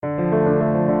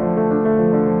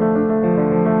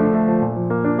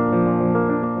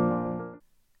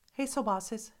Hey Soul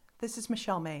Bosses, this is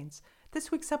Michelle Maines. This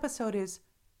week's episode is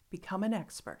Become an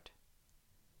Expert.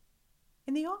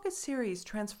 In the August series,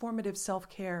 Transformative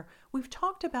Self-Care, we've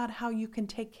talked about how you can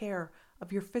take care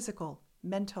of your physical,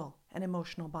 mental, and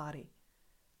emotional body.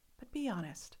 But be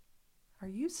honest, are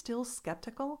you still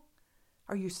skeptical?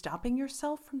 Are you stopping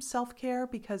yourself from self-care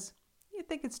because you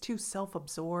think it's too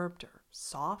self-absorbed or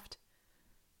soft?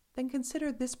 Then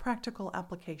consider this practical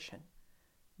application.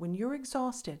 When you're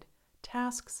exhausted,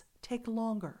 tasks take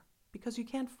longer because you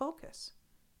can't focus.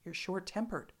 You're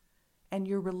short-tempered, and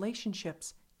your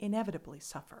relationships inevitably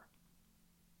suffer.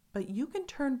 But you can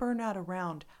turn burnout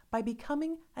around by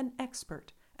becoming an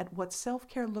expert at what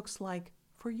self-care looks like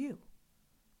for you.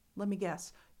 Let me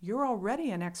guess, you're already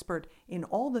an expert in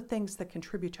all the things that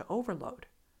contribute to overload.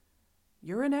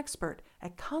 You're an expert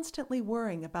at constantly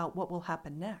worrying about what will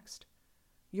happen next.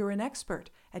 You're an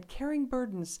expert at carrying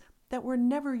burdens that were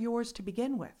never yours to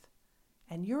begin with.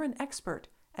 And you're an expert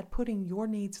at putting your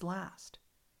needs last.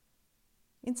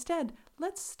 Instead,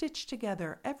 let's stitch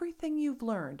together everything you've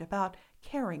learned about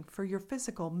caring for your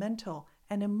physical, mental,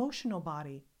 and emotional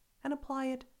body and apply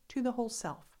it to the whole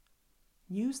self.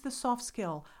 Use the soft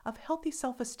skill of healthy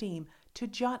self-esteem to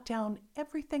jot down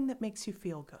everything that makes you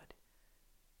feel good.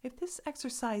 If this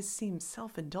exercise seems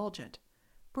self-indulgent,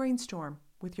 brainstorm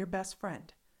with your best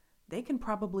friend. They can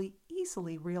probably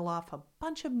easily reel off a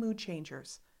bunch of mood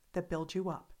changers that build you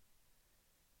up.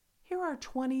 Here are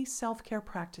 20 self-care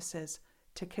practices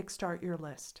to kickstart your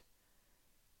list.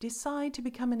 Decide to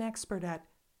become an expert at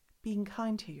being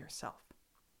kind to yourself,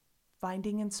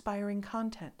 finding inspiring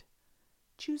content,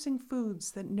 choosing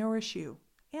foods that nourish you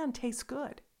and taste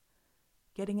good,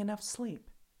 getting enough sleep,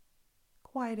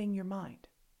 quieting your mind,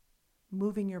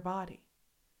 moving your body,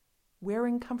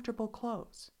 wearing comfortable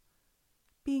clothes,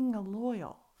 being a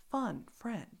loyal, fun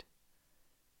friend,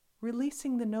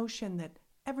 releasing the notion that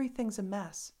everything's a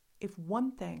mess if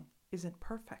one thing isn't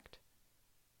perfect,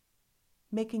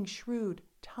 making shrewd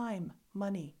time,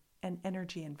 money, and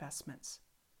energy investments,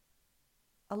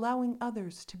 allowing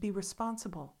others to be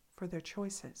responsible for their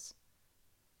choices,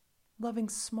 loving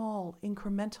small,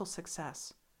 incremental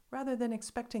success rather than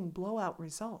expecting blowout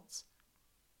results,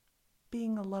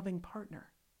 being a loving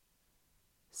partner,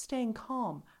 staying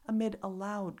calm amid a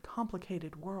loud,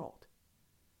 complicated world,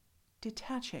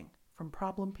 detaching from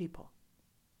problem people,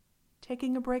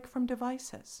 taking a break from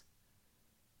devices,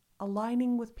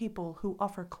 aligning with people who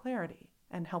offer clarity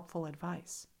and helpful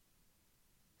advice,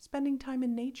 spending time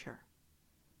in nature,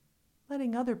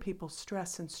 letting other people's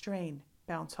stress and strain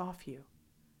bounce off you,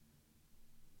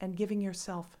 and giving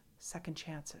yourself second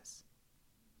chances.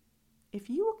 If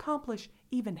you accomplish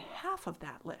even half of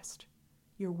that list,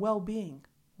 your well-being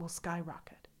will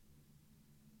skyrocket.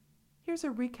 Here's a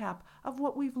recap of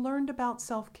what we've learned about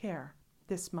self-care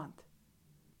this month.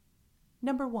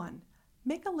 Number 1,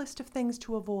 make a list of things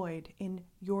to avoid in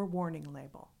your warning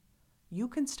label. You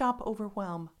can stop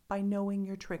overwhelm by knowing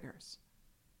your triggers.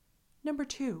 Number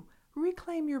 2,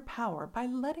 reclaim your power by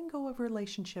letting go of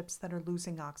relationships that are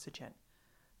losing oxygen.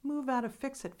 Move out of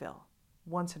Fix-It-ville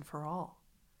once and for all.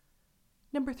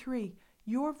 Number 3,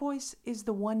 your voice is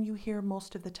the one you hear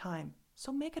most of the time,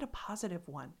 so make it a positive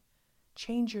one.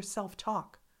 Change your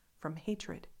self-talk from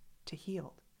hatred to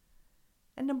healed.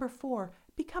 And number 4,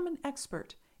 become an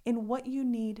expert in what you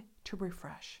need to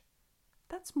refresh.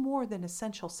 That's more than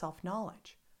essential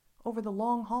self-knowledge. Over the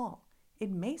long haul,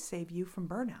 it may save you from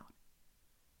burnout.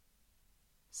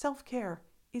 Self-care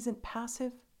isn't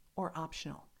passive or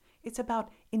optional. It's about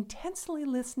intensely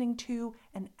listening to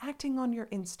and acting on your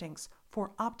instincts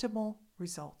for optimal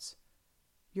results.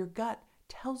 Your gut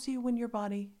tells you when your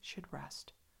body should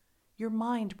rest. Your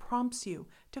mind prompts you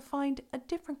to find a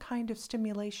different kind of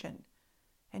stimulation,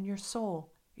 and your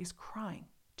soul is crying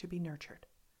to be nurtured.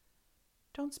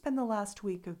 Don't spend the last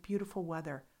week of beautiful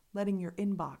weather letting your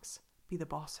inbox be the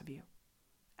boss of you.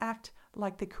 Act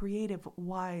like the creative,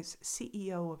 wise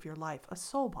CEO of your life, a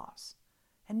soul boss,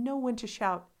 and know when to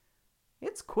shout,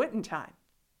 "It's quitting time."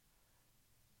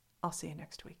 I'll see you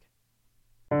next week.